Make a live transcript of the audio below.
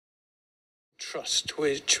Trust,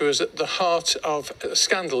 which was at the heart of a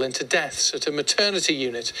scandal into deaths at a maternity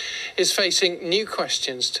unit, is facing new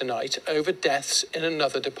questions tonight over deaths in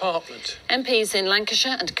another department. MPs in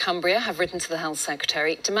Lancashire and Cumbria have written to the Health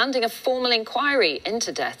Secretary demanding a formal inquiry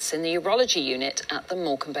into deaths in the Urology unit at the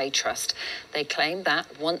Morecambe Trust. They claim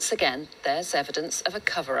that, once again, there's evidence of a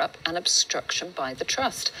cover-up and obstruction by the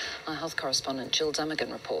Trust. Our health correspondent Jill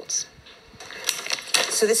Dummigan reports.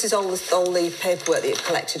 So this is all the paperwork that you've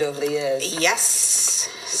collected over the years? Yes,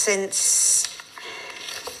 since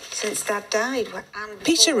Dad died.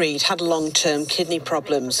 Peter Reid had long-term kidney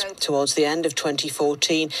problems. Towards the end of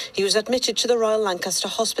 2014, he was admitted to the Royal Lancaster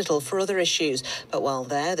Hospital for other issues. But while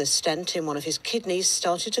there, the stent in one of his kidneys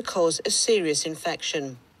started to cause a serious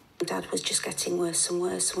infection. Dad was just getting worse and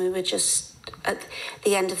worse. We were just at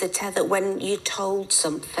the end of the tether. When you're told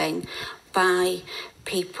something by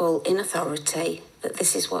people in authority that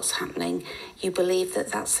this is what's happening, you believe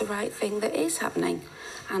that that's the right thing that is happening.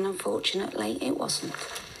 And unfortunately, it wasn't.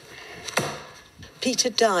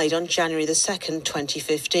 Peter died on January the 2nd,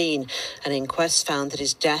 2015. An inquest found that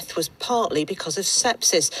his death was partly because of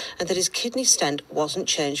sepsis and that his kidney stent wasn't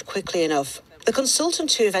changed quickly enough. The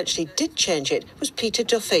consultant who eventually did change it was Peter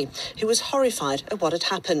Duffy, who was horrified at what had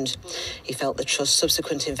happened. He felt the Trust's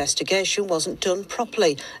subsequent investigation wasn't done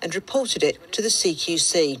properly and reported it to the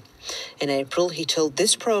CQC. In April, he told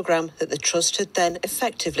this programme that the Trust had then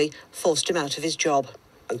effectively forced him out of his job.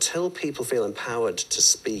 Until people feel empowered to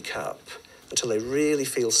speak up, until they really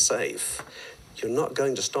feel safe, you're not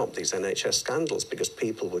going to stop these NHS scandals because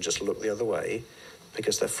people will just look the other way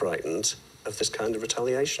because they're frightened of this kind of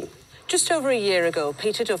retaliation. Just over a year ago,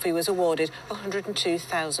 Peter Duffy was awarded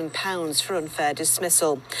 £102,000 for unfair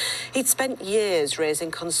dismissal. He'd spent years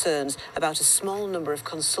raising concerns about a small number of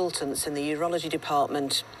consultants in the urology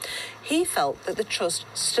department. He felt that the Trust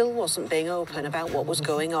still wasn't being open about what was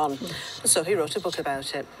going on, so he wrote a book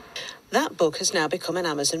about it. That book has now become an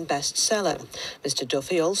Amazon bestseller. Mr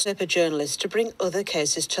Duffy also a journalist to bring other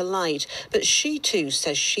cases to light, but she too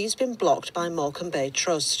says she's been blocked by Morecambe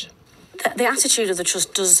Trust. The attitude of the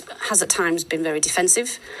Trust has at times been very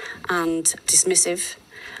defensive and dismissive,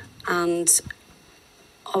 and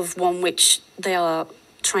of one which they are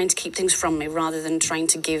trying to keep things from me rather than trying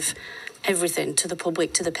to give everything to the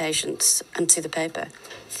public, to the patients and to the paper.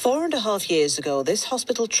 4.5 years ago, this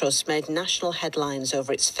hospital trust made national headlines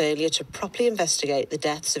over its failure to properly investigate the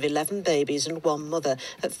deaths of 11 babies and one mother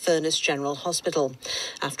at Furness General Hospital.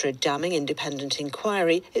 After a damning independent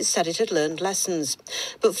inquiry, it said it had learned lessons.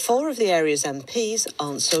 But 4 of the area's MPs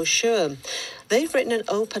aren't so sure. They've written an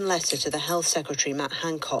open letter to the Health Secretary, Matt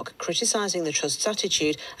Hancock, criticising the Trust's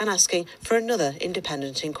attitude and asking for another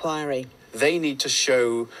independent inquiry. They need to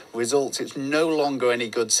show results. It's no longer any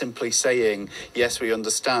good simply saying, yes, we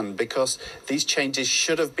understand, because these changes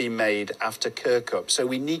should have been made after Kirkup. So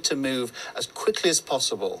we need to move as quickly as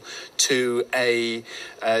possible to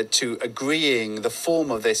agreeing the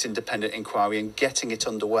form of this independent inquiry and getting it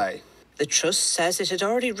underway. The Trust says it had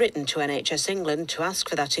already written to NHS England to ask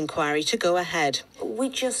for that inquiry to go ahead. We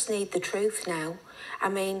just need the truth now. I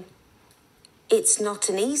mean, it's not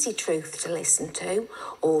an easy truth to listen to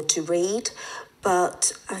or to read,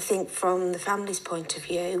 but I think from the family's point of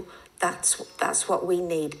view, that's what we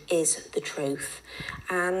need, is the truth.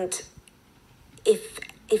 And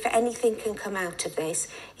if anything can come out of this,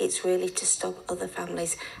 it's really to stop other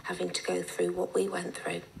families having to go through what we went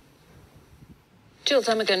through. Jill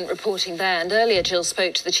Dummigan reporting there, and earlier Jill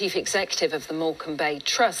spoke to the Chief Executive of the Morecambe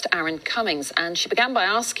Trust, Aaron Cummings, and she began by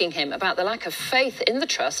asking him about the lack of faith in the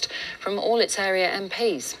Trust from all its area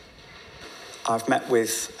MPs. I've met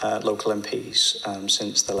with local MPs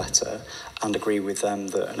since the letter and agree with them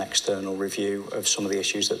that an external review of some of the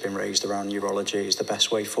issues that have been raised around urology is the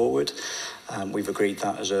best way forward. We've agreed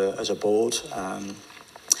that as a board.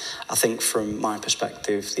 I think from my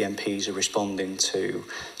perspective, the MPs are responding to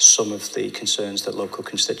some of the concerns that local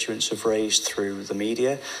constituents have raised through the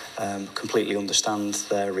media, completely understand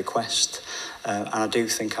their request. And I do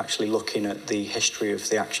think actually looking at the history of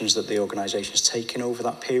the actions that the organisation has taken over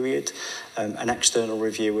that period, an external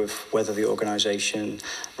review of whether the organisation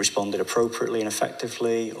responded appropriately and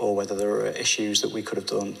effectively, or whether there are issues that we could have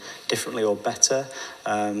done differently or better,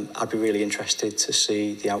 I'd be really interested to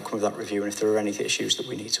see the outcome of that review, and if there are any issues that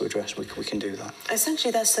we need to address, we can do that.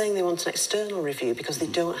 Essentially, they're saying they want an external review because they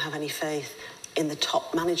don't have any faith in the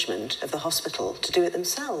top management of the hospital to do it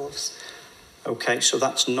themselves. OK, so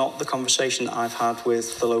that's not the conversation that I've had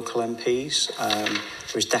with the local MPs.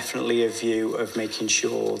 There's definitely a view of making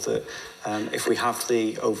sure that if we have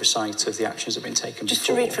the oversight of the actions that have been taken Just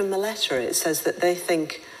before... to read from the letter, it says that they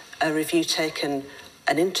think a review taken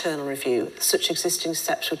an internal review, such existing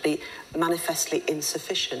steps would be manifestly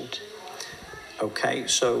insufficient? Okay,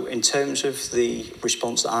 so in terms of the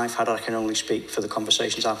response that I've had, I can only speak for the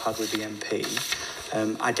conversations I've had with the MP.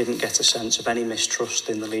 I didn't get a sense of any mistrust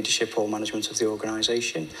in the leadership or management of the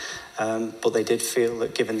organisation, but they did feel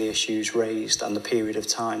that given the issues raised and the period of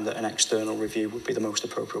time, that an external review would be the most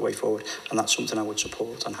appropriate way forward, and that's something I would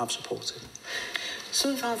support and have supported.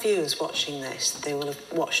 Some of our viewers watching this, they will have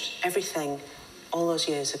watched everything all those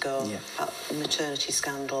years ago about the maternity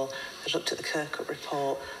scandal. They've looked at the Kirkup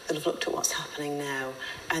report, they'll have looked at what's happening now,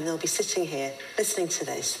 and they'll be sitting here listening to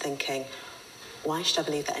this thinking, why should I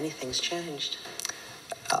believe that anything's changed?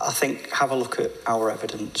 I think have a look at our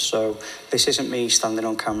evidence. So this isn't me standing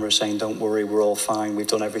on camera saying, don't worry, we're all fine, we've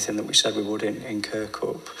done everything that we said we would in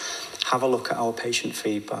Kirkup. Have a look at our patient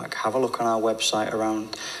feedback. Have a look on our website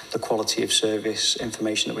around the quality of service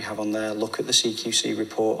information that we have on there. Look at the CQC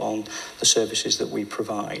report on the services that we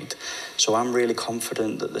provide. So I'm really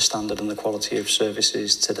confident that the standard and the quality of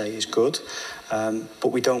services today is good, but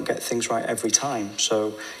we don't get things right every time. So,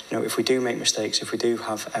 you know, if we do make mistakes, if we do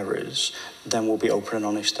have errors, then we'll be open and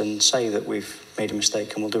honest and say that we've made a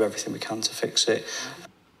mistake and we'll do everything we can to fix it.